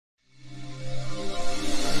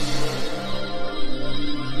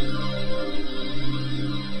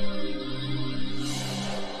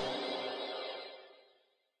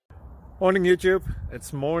Morning YouTube,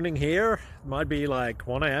 it's morning here. It might be like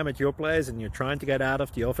 1 a.m. at your place and you're trying to get out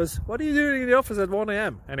of the office. What are you doing in the office at 1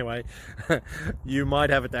 a.m? Anyway, you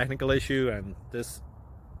might have a technical issue and this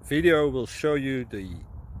video will show you the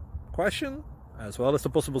question as well as the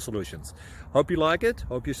possible solutions. Hope you like it,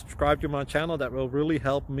 hope you subscribe to my channel. That will really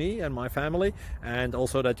help me and my family, and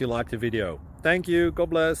also that you like the video. Thank you,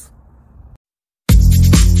 God bless.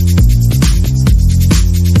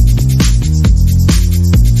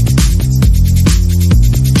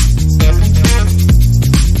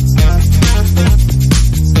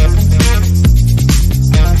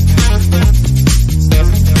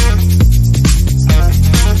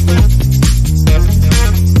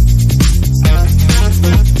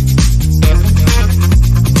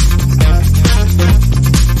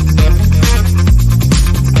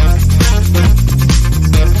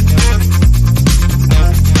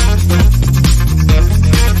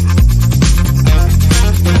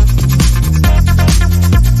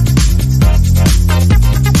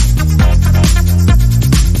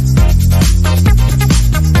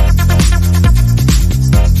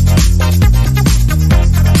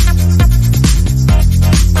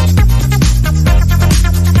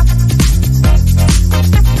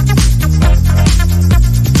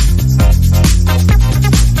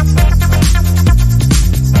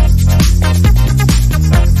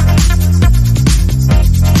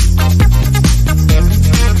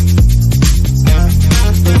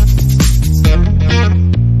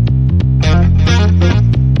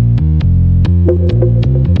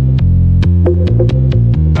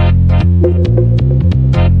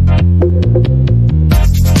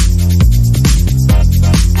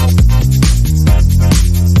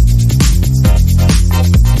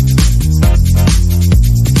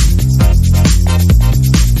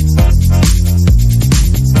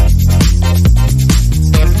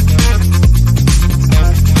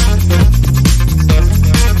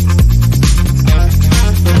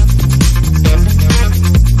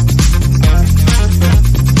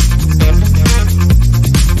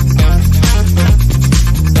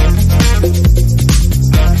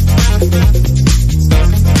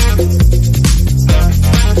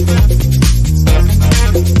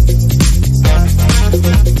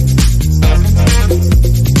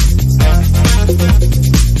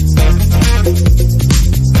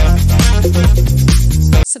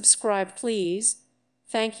 Subscribe, please.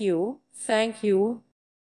 Thank you. Thank you.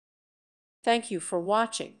 Thank you for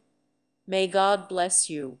watching. May God bless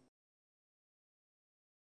you.